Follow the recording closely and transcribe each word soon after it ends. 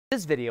In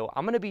this video,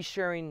 I'm going to be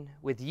sharing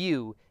with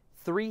you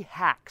 3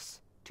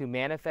 hacks to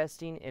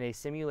manifesting in a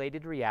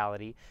simulated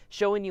reality,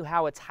 showing you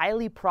how it's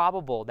highly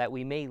probable that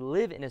we may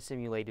live in a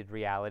simulated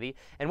reality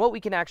and what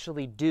we can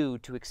actually do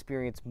to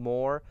experience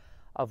more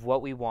of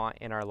what we want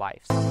in our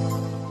lives.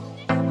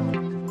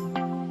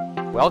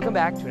 Welcome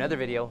back to another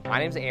video. My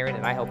name is Aaron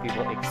and I help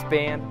people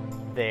expand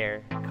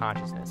their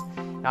consciousness.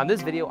 Now in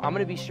this video, I'm going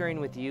to be sharing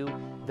with you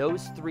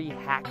those 3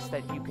 hacks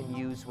that you can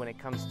use when it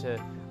comes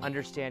to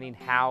understanding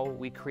how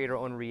we create our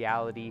own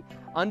reality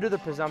under the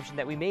presumption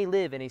that we may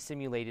live in a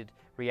simulated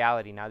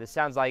reality. Now this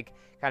sounds like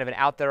kind of an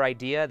out there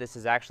idea. This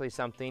is actually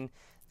something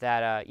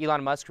that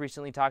Elon Musk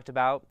recently talked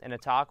about in a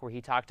talk where he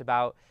talked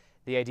about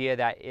the idea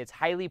that it's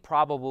highly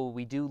probable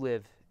we do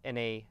live in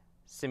a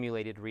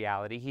simulated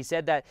reality. He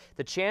said that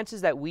the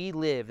chances that we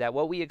live, that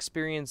what we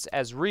experience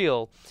as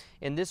real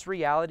in this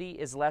reality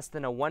is less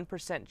than a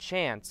 1%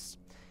 chance.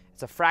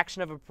 It's a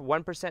fraction of a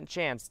 1%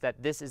 chance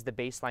that this is the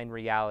baseline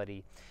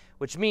reality,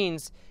 which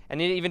means,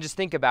 and even just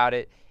think about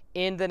it,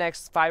 in the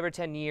next 5 or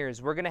 10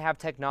 years, we're going to have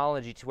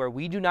technology to where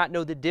we do not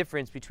know the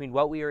difference between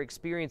what we are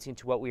experiencing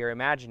to what we are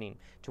imagining,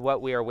 to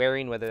what we are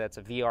wearing, whether that's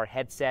a VR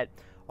headset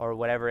or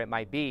whatever it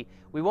might be.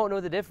 We won't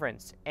know the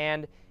difference.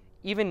 And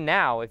even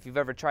now, if you've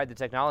ever tried the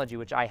technology,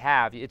 which I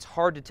have, it's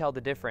hard to tell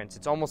the difference.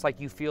 It's almost like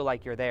you feel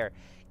like you're there.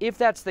 If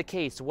that's the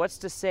case, what's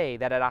to say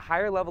that at a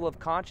higher level of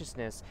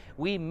consciousness,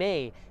 we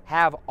may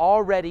have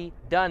already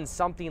done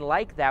something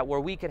like that where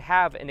we could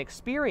have an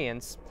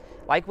experience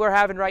like we're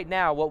having right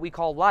now, what we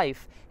call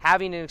life,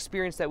 having an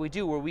experience that we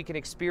do where we can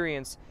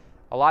experience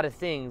a lot of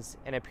things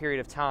in a period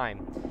of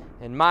time.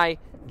 And my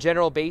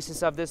general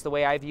basis of this, the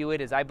way I view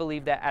it, is I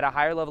believe that at a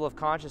higher level of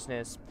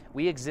consciousness,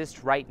 we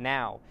exist right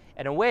now.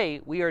 In a way,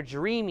 we are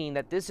dreaming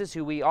that this is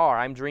who we are.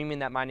 I'm dreaming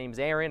that my name's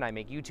Aaron, I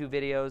make YouTube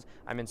videos,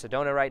 I'm in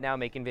Sedona right now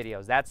making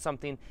videos. That's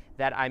something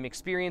that I'm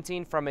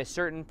experiencing from a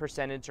certain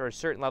percentage or a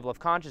certain level of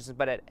consciousness,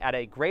 but at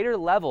a greater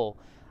level,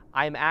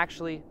 I'm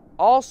actually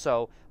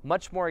also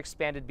much more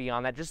expanded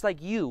beyond that, just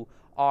like you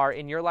are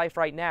in your life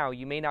right now.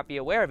 You may not be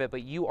aware of it,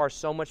 but you are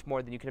so much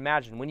more than you can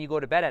imagine. When you go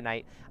to bed at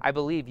night, I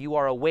believe you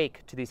are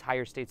awake to these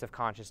higher states of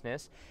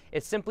consciousness.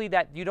 It's simply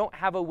that you don't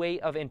have a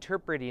way of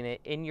interpreting it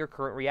in your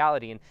current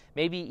reality. And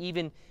maybe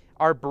even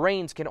our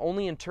brains can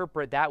only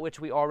interpret that which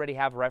we already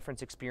have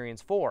reference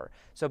experience for.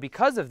 So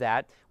because of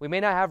that, we may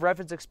not have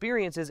reference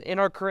experiences in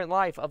our current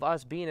life of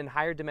us being in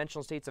higher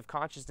dimensional states of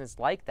consciousness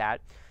like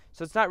that.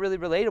 So it's not really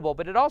relatable,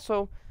 but it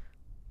also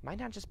might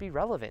not just be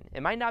relevant.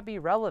 It might not be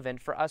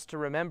relevant for us to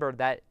remember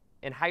that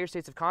in higher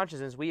states of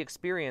consciousness, we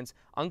experience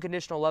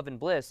unconditional love and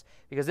bliss,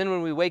 because then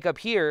when we wake up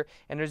here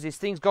and there's these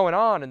things going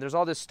on and there's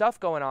all this stuff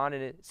going on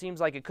and it seems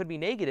like it could be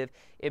negative,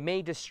 it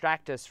may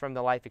distract us from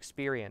the life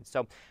experience.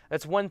 So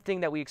that's one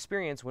thing that we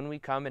experience when we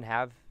come and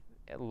have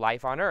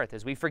life on earth,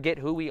 is we forget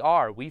who we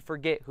are. We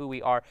forget who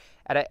we are.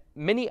 At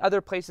many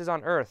other places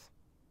on earth,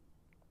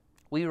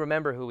 we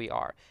remember who we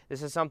are.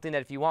 This is something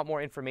that if you want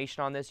more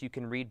information on this, you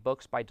can read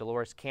books by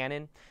Dolores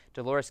Cannon.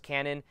 Dolores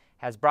Cannon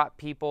has brought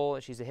people,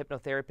 she's a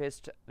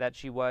hypnotherapist that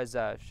she was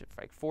for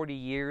like 40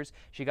 years.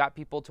 She got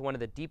people to one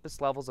of the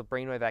deepest levels of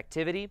brainwave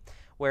activity,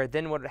 where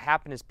then what would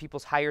happen is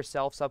people's higher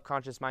self,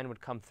 subconscious mind would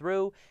come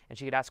through, and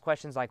she could ask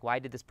questions like, why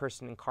did this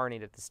person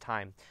incarnate at this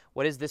time?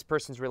 What is this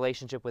person's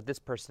relationship with this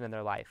person in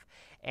their life?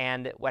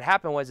 And what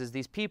happened was is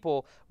these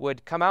people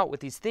would come out with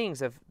these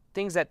things of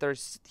things that their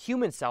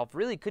human self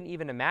really couldn't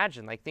even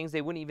imagine, like things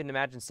they wouldn't even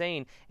imagine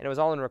saying, and it was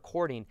all in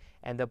recording,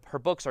 and her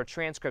books are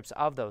transcripts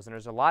of those. And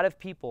there's a lot of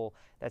people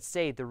that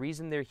say the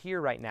reason they're here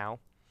right now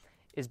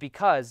is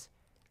because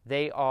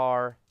they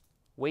are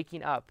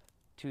waking up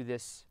to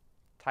this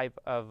type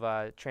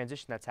of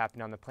transition that's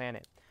happening on the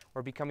planet.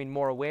 We're becoming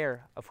more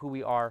aware of who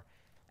we are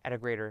at a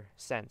greater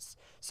sense.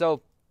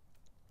 So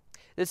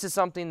this is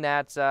something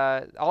that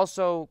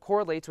also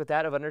correlates with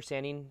that of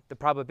understanding the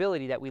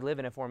probability that we live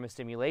in a form of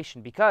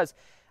simulation, because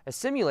a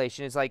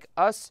simulation is like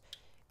us,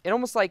 it's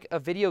almost like a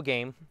video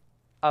game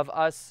of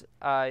us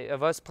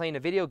playing a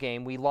video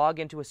game. We log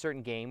into a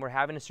certain game, we're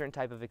having a certain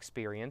type of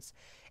experience,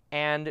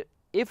 and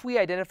if we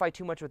identify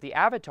too much with the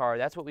avatar,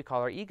 that's what we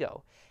call our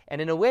ego.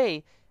 And in a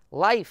way,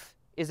 life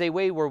is a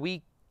way where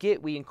we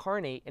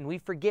incarnate and we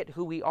forget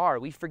who we are.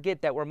 We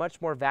forget that we're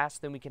much more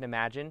vast than we can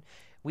imagine.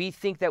 We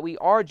think that we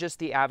are just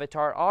the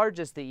avatar, are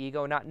just the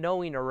ego, not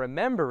knowing or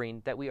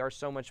remembering that we are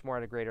so much more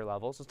at a greater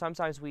level. So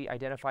sometimes we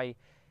identify a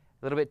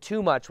little bit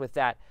too much with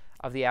that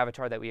of the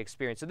avatar that we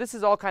experience. So this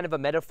is all kind of a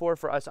metaphor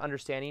for us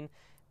understanding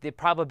the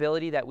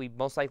probability that we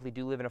most likely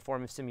do live in a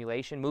form of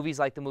simulation. Movies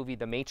like the movie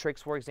The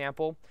Matrix, for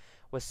example,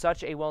 was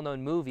such a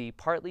well-known movie,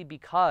 partly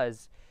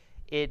because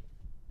it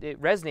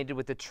resonated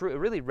with it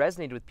really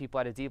resonated with people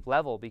at a deep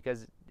level,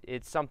 because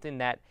it's something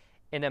that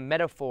in a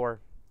metaphor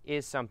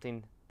is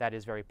something that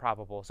is very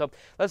probable. So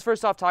let's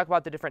first off talk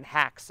about the different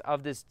hacks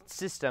of this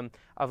system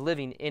of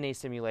living in a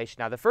simulation.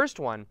 Now the first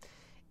one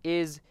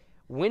is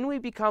when we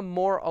become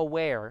more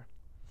aware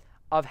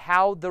of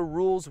how the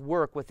rules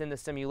work within the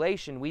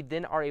simulation, we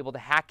then are able to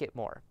hack it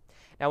more.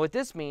 Now what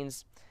this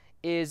means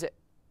is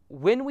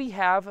when we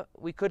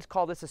could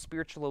call this a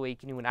spiritual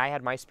awakening. When I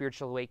had my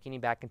spiritual awakening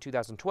back in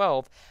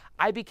 2012,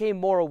 I became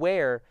more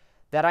aware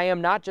that I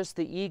am not just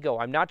the ego,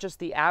 I'm not just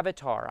the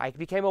avatar. I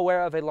became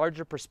aware of a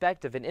larger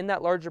perspective, and in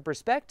that larger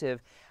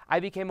perspective, I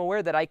became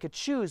aware that I could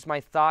choose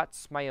my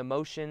thoughts, my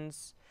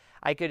emotions.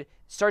 I could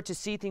start to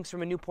see things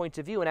from a new point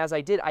of view, and as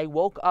I did, I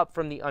woke up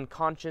from the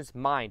unconscious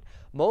mind.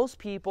 Most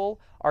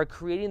people are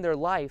creating their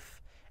life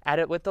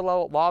with the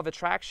law of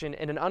attraction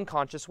in an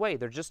unconscious way.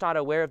 They're just not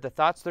aware of the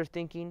thoughts they're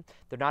thinking.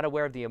 They're not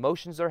aware of the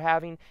emotions they're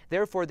having.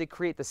 Therefore, they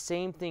create the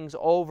same things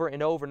over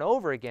and over and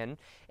over again,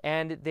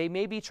 and they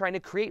may be trying to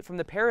create from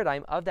the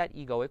paradigm of that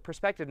egoic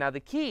perspective. Now, the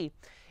key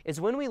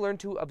is when we learn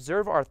to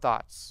observe our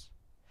thoughts.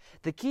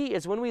 The key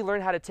is when we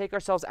learn how to take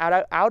ourselves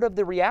out of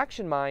the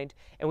reaction mind,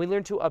 and we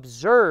learn to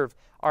observe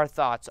our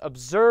thoughts,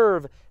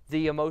 observe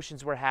the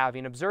emotions we're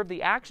having, observe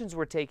the actions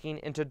we're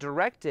taking, and to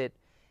direct it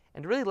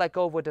and really let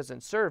go of what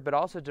doesn't serve, but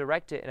also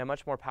direct it in a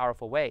much more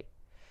powerful way.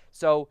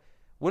 So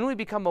when we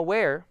become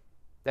aware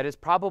that it's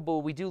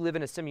probable we do live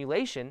in a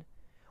simulation,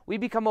 we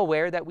become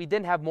aware that we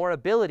then have more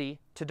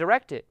ability to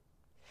direct it.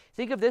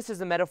 Think of this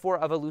as a metaphor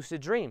of a lucid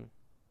dream.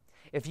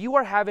 If you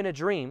are having a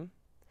dream,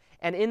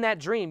 and in that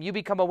dream you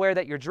become aware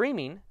that you're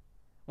dreaming,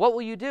 what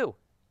will you do?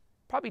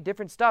 Probably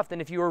different stuff than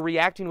if you were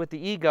reacting with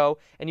the ego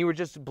and you were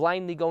just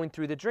blindly going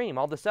through the dream.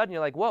 All of a sudden you're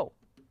like, whoa,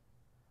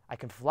 I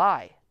can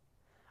fly.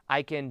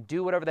 I can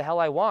do whatever the hell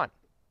I want.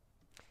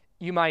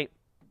 You might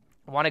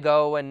want to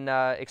go and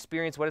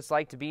experience what it's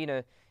like to be in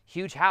a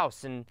huge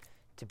house and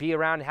to be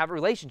around and have a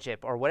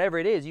relationship or whatever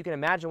it is. You can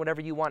imagine whatever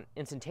you want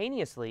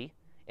instantaneously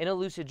in a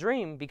lucid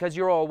dream because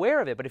you're all aware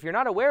of it. But if you're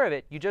not aware of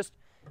it, you just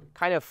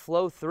kind of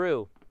flow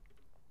through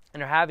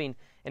and are having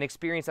an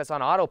experience that's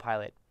on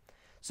autopilot.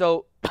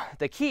 So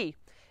the key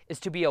is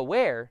to be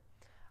aware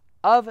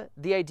of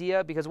the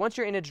idea, because once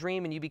you're in a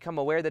dream and you become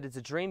aware that it's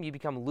a dream, you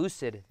become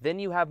lucid. Then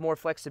you have more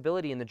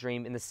flexibility in the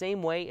dream. In the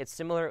same way, it's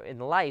similar in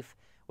life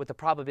with the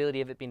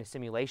probability of it being a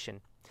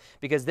simulation.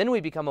 Because then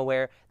we become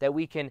aware that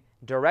we can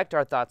direct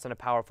our thoughts in a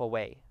powerful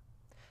way.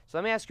 So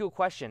let me ask you a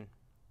question.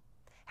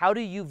 How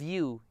do you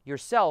view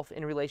yourself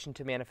in relation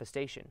to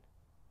manifestation?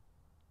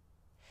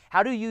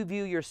 How do you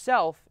view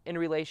yourself in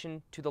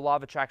relation to the law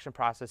of attraction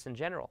process in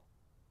general?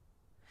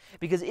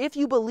 Because if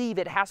you believe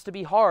it has to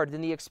be hard, then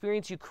the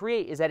experience you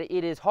create is that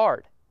it is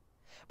hard.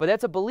 But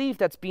that's a belief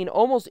that's being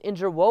almost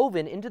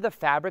interwoven into the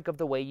fabric of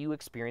the way you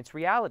experience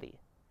reality.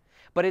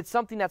 But it's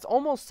something that's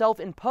almost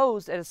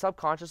self-imposed at a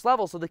subconscious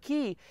level. So the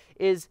key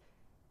is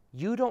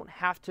you don't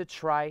have to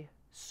try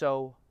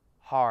so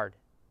hard.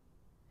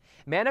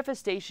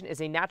 Manifestation is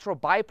a natural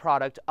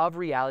byproduct of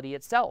reality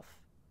itself.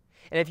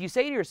 And if you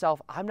say to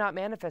yourself, I'm not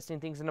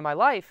manifesting things into my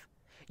life,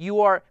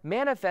 you are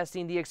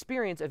manifesting the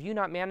experience of you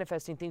not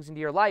manifesting things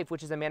into your life,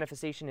 which is a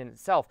manifestation in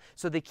itself.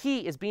 So the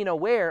key is being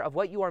aware of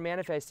what you are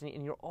manifesting,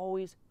 and you're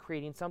always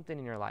creating something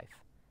in your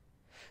life.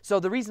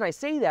 So the reason I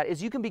say that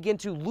is you can begin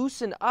to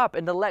loosen up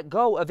and to let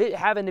go of it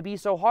having to be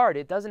so hard.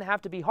 It doesn't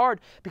have to be hard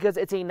because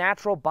it's a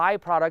natural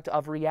byproduct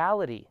of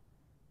reality.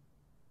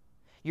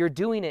 You're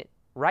doing it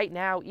right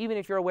now, even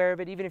if you're aware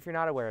of it, even if you're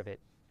not aware of it.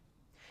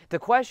 The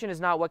question is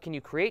not what can you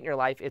create in your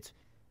life, it's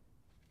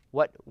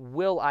what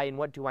will I and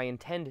what do I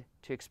intend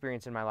to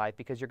experience in my life,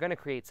 because you're going to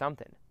create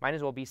something. Might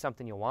as well be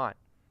something you want.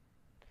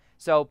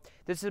 So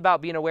this is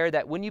about being aware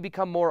that when you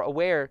become more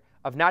aware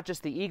of not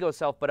just the ego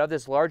self, but of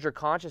this larger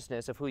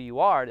consciousness of who you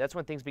are, that's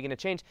when things begin to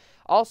change.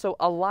 Also,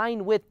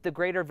 align with the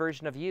greater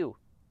version of you.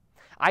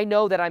 I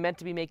know that I'm meant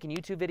to be making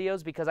YouTube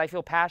videos because I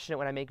feel passionate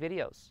when I make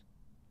videos.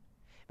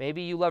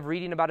 Maybe you love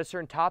reading about a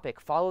certain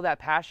topic. Follow that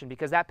passion,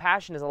 because that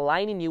passion is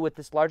aligning you with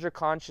this larger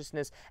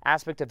consciousness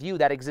aspect of you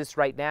that exists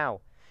right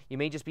now. You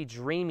may just be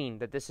dreaming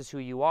that this is who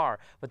you are,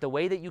 but the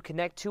way that you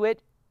connect to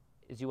it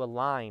is you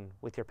align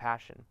with your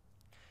passion.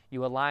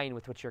 You align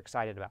with what you're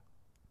excited about.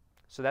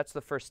 So that's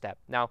the first step.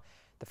 Now,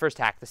 the first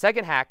hack. The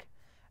second hack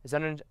is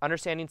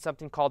understanding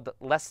something called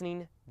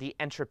lessening the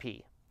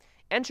entropy.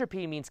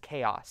 Entropy means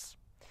chaos.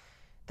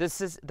 This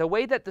is the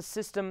way that the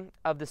system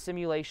of the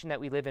simulation that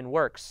we live in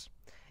works.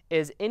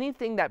 Is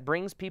anything that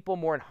brings people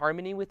more in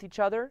harmony with each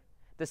other,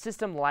 the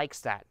system likes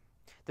that.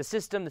 The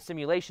system, the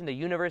simulation, the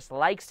universe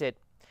likes it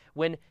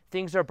when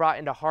things are brought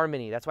into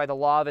harmony. That's why the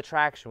law of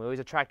attraction, we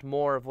always attract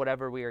more of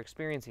whatever we are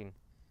experiencing.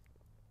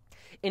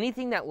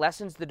 Anything that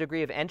lessens the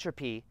degree of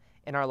entropy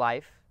in our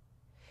life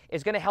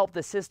is going to help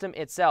the system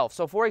itself.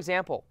 So for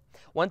example,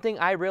 one thing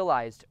I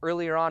realized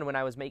earlier on when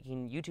I was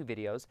making YouTube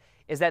videos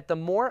is that the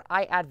more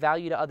I add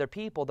value to other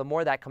people, the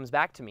more that comes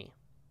back to me.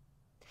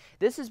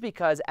 This is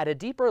because at a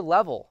deeper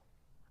level,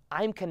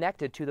 I'm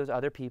connected to those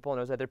other people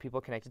and those other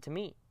people connected to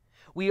me.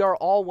 We are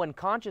all one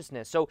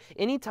consciousness. So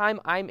anytime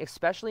I'm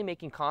especially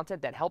making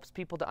content that helps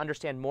people to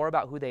understand more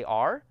about who they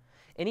are,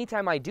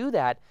 anytime I do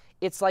that,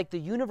 it's like the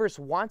universe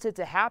wants it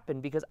to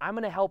happen because I'm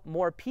going to help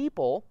more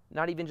people,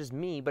 not even just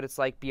me, but it's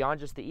like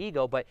beyond just the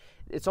ego, but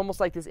it's almost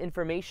like this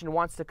information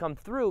wants to come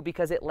through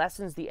because it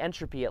lessens the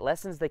entropy, it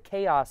lessens the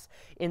chaos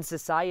in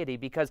society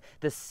because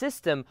the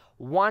system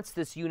wants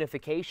this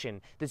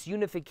unification. This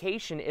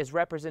unification is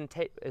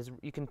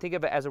you can think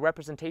of it as a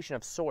representation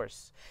of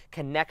source,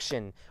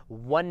 connection,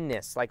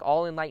 oneness, like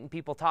all enlightened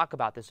people talk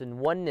about this, and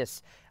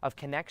oneness of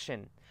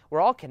connection.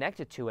 We're all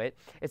connected to it.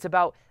 It's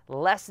about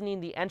lessening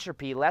the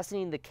entropy,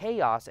 lessening the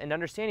chaos, and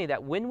understanding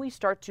that when we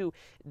start to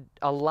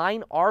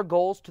align our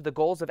goals to the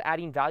goals of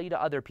adding value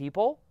to other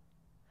people,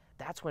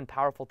 that's when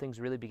powerful things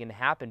really begin to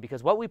happen.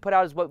 Because what we put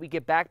out is what we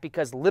get back,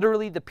 because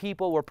literally the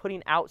people we're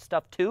putting out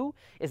stuff to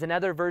is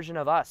another version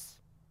of us.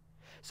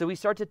 So we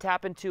start to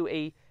tap into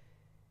a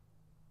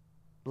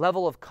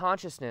level of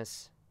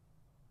consciousness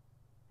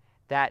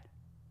that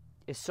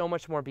is so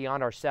much more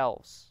beyond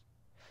ourselves.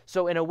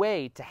 So in a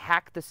way, to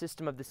hack the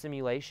system of the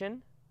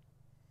simulation,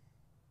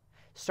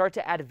 start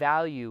to add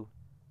value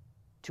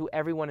to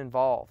everyone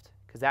involved,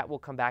 because that will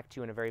come back to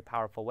you in a very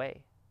powerful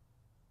way.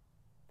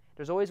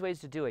 There's always ways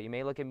to do it. You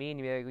may look at me and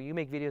you may be like, you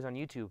make videos on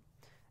YouTube.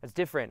 That's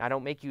different. I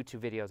don't make YouTube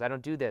videos. I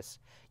don't do this.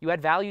 You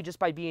add value just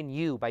by being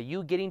you, by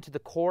you getting to the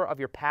core of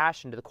your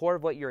passion, to the core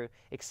of what you're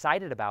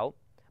excited about.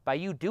 By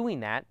you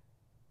doing that,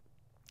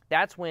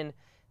 that's when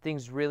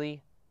things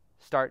really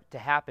start to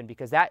happen,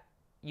 because that,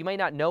 you may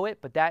not know it,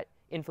 but that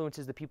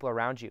influences the people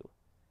around you.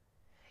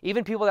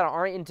 Even people that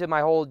aren't into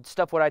my whole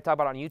stuff, what I talk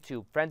about on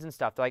YouTube, friends and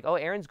stuff, they're like, oh,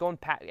 Aaron's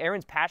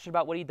passionate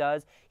about what he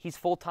does. He's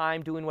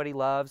full-time doing what he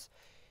loves.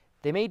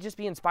 They may just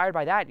be inspired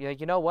by that. You're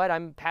like, you know what?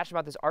 I'm passionate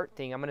about this art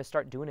thing. I'm going to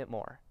start doing it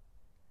more.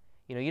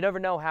 You know, you never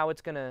know how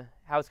it's going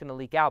to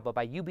leak out, but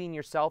by you being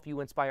yourself, you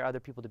inspire other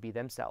people to be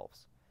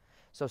themselves.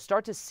 So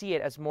start to see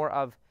it as more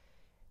of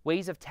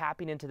ways of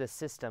tapping into the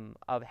system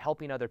of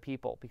helping other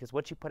people, because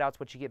what you put out is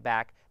what you get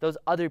back. Those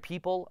other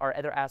people are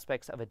other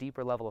aspects of a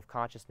deeper level of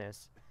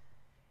consciousness.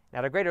 Now,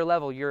 at a greater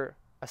level, you're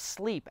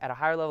asleep at a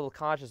higher level of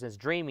consciousness,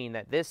 dreaming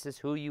that this is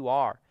who you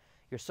are.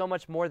 You're so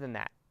much more than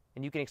that,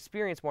 and you can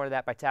experience more of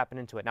that by tapping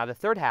into it. Now, the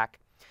third hack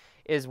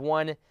is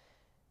one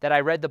that I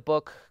read the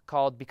book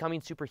called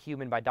Becoming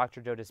Superhuman by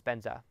Dr. Joe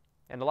Dispenza,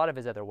 and a lot of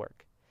his other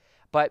work.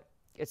 But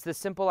it's this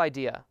simple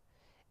idea.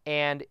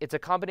 And it's a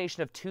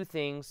combination of two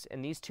things,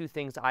 and these two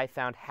things I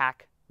found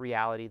hack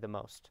reality the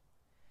most.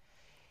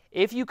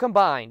 If you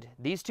combined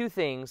these two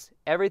things,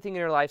 everything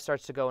in your life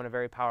starts to go in a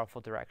very powerful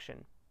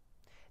direction.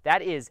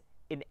 That is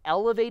an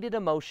elevated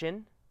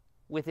emotion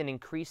with an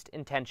increased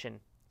intention.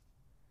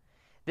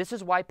 This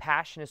is why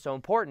passion is so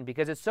important,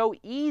 because it's so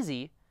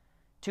easy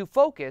to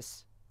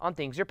focus on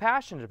things you're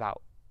passionate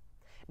about.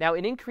 Now,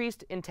 an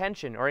increased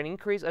intention, or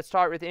let's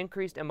start with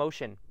increased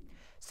emotion.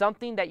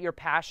 Something that you're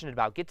passionate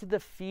about. Get to the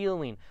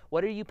feeling.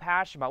 What are you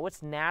passionate about?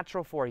 What's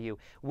natural for you?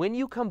 When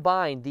you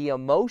combine the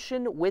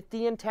emotion with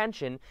the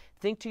intention,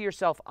 think to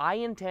yourself, I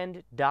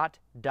intend ...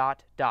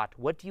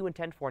 What do you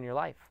intend for in your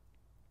life?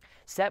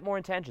 Set more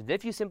intentions.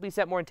 If you simply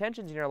set more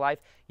intentions in your life,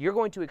 you're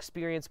going to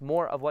experience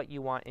more of what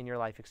you want in your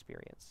life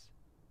experience.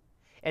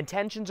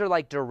 Intentions are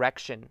like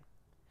direction.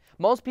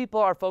 Most people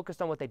are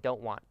focused on what they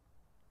don't want.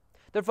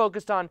 They're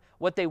focused on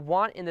what they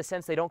want in the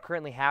sense they don't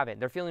currently have it.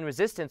 They're feeling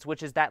resistance,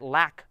 which is that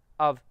lack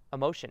of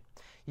emotion.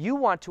 You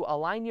want to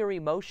align your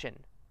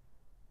emotion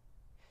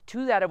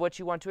to that of what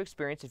you want to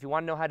experience. If you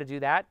want to know how to do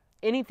that,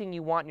 anything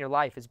you want in your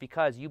life is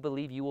because you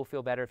believe you will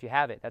feel better if you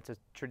have it. That's a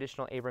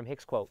traditional Abraham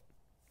Hicks quote.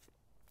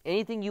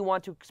 Anything you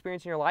want to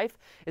experience in your life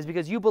is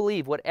because you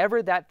believe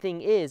whatever that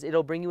thing is,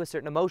 it'll bring you a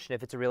certain emotion.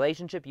 If it's a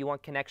relationship, you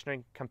want connection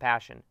and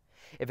compassion.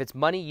 If it's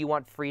money, you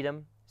want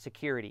freedom,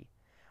 security,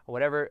 or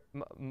whatever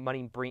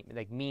money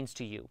means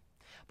to you.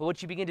 But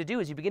what you begin to do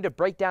is you begin to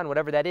break down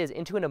whatever that is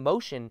into an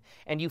emotion,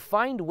 and you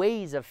find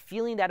ways of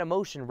feeling that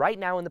emotion right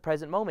now in the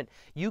present moment.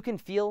 You can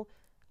feel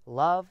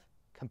love,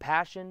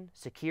 compassion,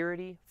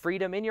 security,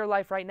 freedom in your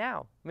life right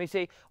now. You may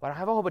say, well, I don't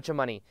have a whole bunch of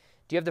money.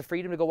 Do you have the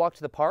freedom to go walk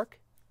to the park?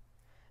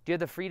 Do you have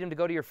the freedom to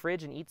go to your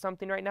fridge and eat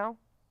something right now?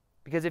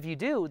 Because if you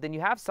do, then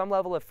you have some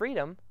level of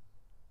freedom.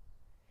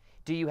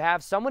 Do you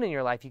have someone in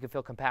your life you can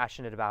feel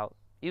compassionate about?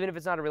 Even if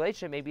it's not a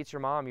relationship, maybe it's your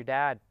mom, your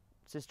dad,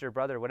 sister,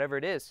 brother, whatever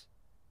it is.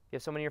 You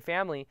have someone in your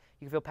family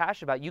you can feel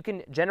passionate about. You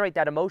can generate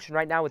that emotion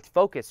right now with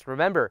focus.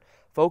 Remember,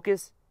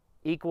 focus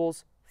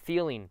equals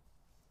feeling.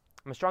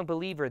 I'm a strong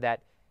believer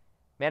that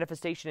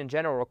manifestation in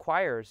general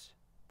requires,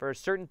 for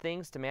certain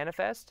things to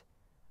manifest,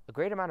 a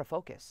great amount of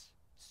focus.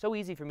 It's so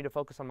easy for me to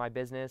focus on my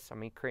business, on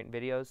me creating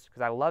videos,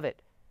 because I love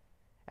it.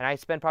 And I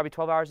spend probably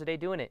 12 hours a day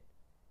doing it.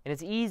 And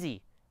it's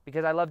easy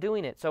because I love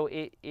doing it. So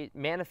it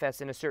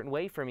manifests in a certain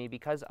way for me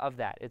because of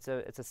that. It's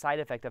a side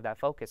effect of that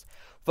focus.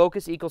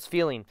 Focus equals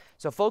feeling.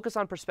 So focus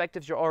on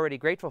perspectives you're already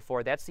grateful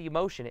for. That's the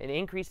emotion. An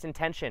increased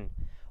intention.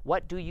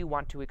 What do you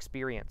want to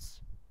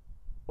experience?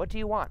 What do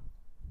you want?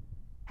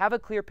 Have a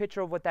clear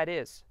picture of what that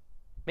is.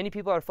 Many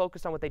people are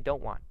focused on what they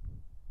don't want.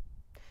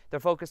 They're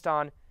focused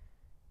on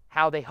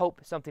how they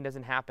hope something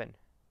doesn't happen.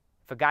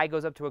 If a guy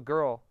goes up to a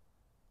girl,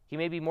 he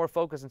may be more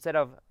focused, instead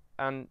of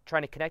on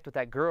trying to connect with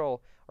that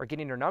girl or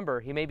getting her number.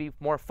 He may be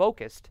more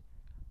focused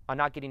on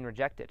not getting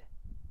rejected.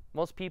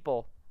 Most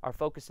people are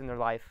focused in their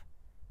life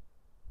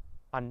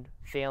on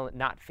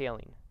not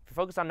failing. If you're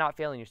focused on not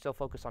failing, you're still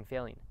focused on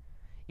failing.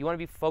 You want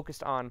to be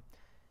focused on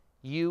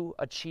you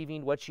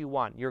achieving what you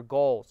want, your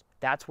goals.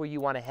 That's where you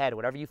want to head.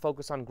 Whatever you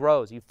focus on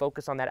grows. You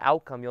focus on that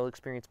outcome, you'll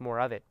experience more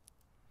of it.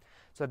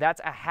 So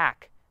that's a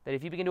hack that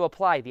if you begin to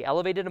apply the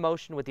elevated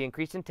emotion with the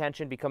increased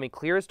intention, becoming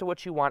clear as to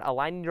what you want,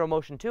 aligning your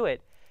emotion to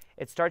it,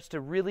 it starts to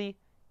really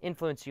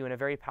influence you in a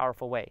very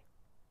powerful way.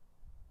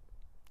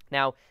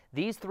 Now,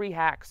 these 3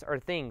 hacks are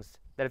things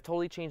that have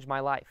totally changed my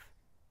life.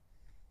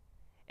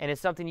 And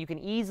it's something you can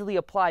easily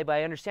apply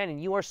by understanding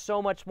you are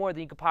so much more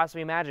than you could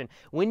possibly imagine.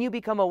 When you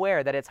become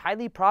aware that it's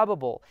highly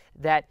probable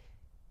that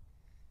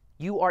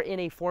you are in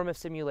a form of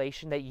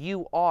simulation, that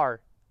you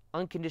are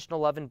unconditional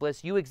love and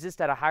bliss, you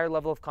exist at a higher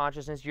level of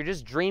consciousness, you're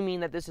just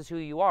dreaming that this is who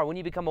you are. When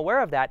you become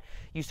aware of that,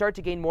 you start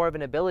to gain more of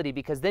an ability,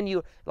 because then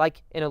you,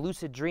 like in a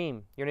lucid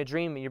dream, you're in a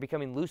dream and you're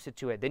becoming lucid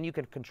to it, then you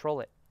can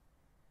control it.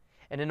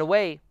 And in a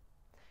way,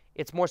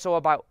 it's more so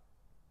about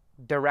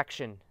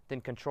direction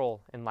than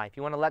control in life.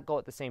 You want to let go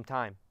at the same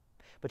time,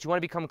 but you want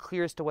to become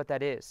clear as to what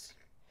that is.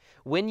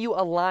 When you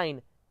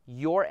align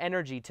your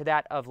energy to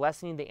that of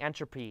lessening the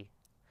entropy,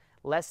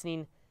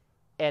 lessening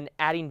and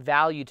adding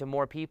value to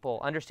more people,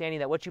 understanding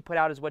that what you put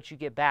out is what you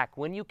get back,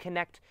 when you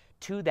connect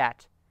to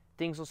that,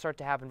 things will start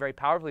to happen very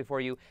powerfully for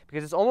you,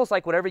 because it's almost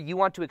like whatever you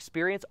want to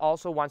experience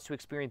also wants to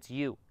experience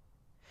you.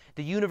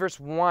 The universe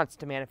wants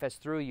to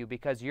manifest through you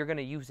because you're going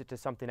to use it to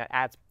something that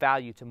adds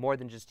value to more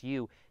than just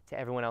you, to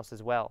everyone else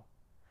as well.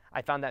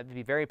 I found that to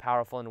be very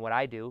powerful in what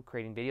I do,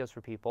 creating videos for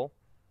people.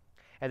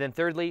 And then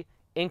thirdly,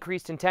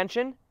 increased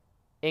intention,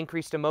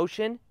 increased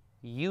emotion.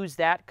 Use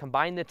that,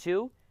 combine the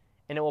two,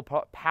 and it will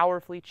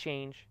powerfully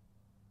change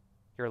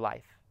your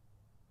life.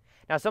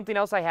 Now, something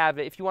else I have,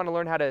 if you want to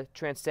learn how to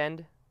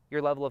transcend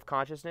your level of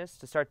consciousness,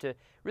 to start to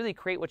really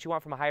create what you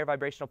want from a higher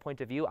vibrational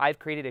point of view, I've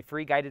created a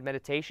free guided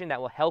meditation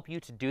that will help you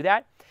to do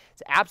that.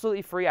 It's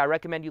absolutely free. I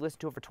recommend you listen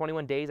to it for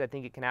 21 days. I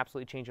think it can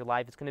absolutely change your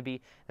life. It's going to be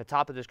in the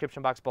top of the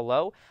description box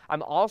below.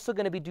 I'm also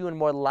going to be doing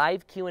more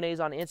live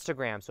Q&As on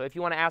Instagram. So if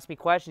you want to ask me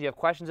questions, you have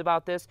questions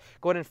about this,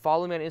 go ahead and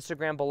follow me on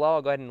Instagram below.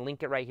 I'll go ahead and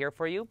link it right here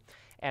for you.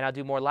 And I'll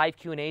do more live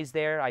Q&As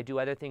there. I do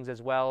other things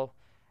as well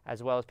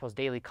as post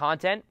daily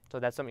content. So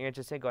if that's something you're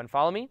interested in, go ahead and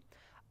follow me.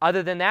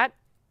 Other than that,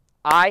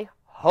 I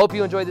hope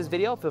you enjoyed this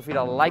video. Feel free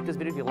to like this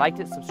video if you liked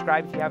it.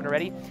 Subscribe if you haven't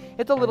already.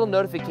 Hit the little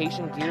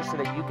notification gear so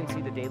that you can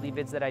see the daily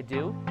vids that I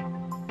do.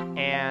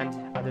 And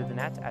other than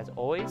that, as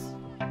always,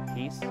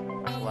 peace,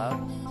 love,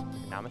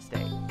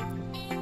 namaste.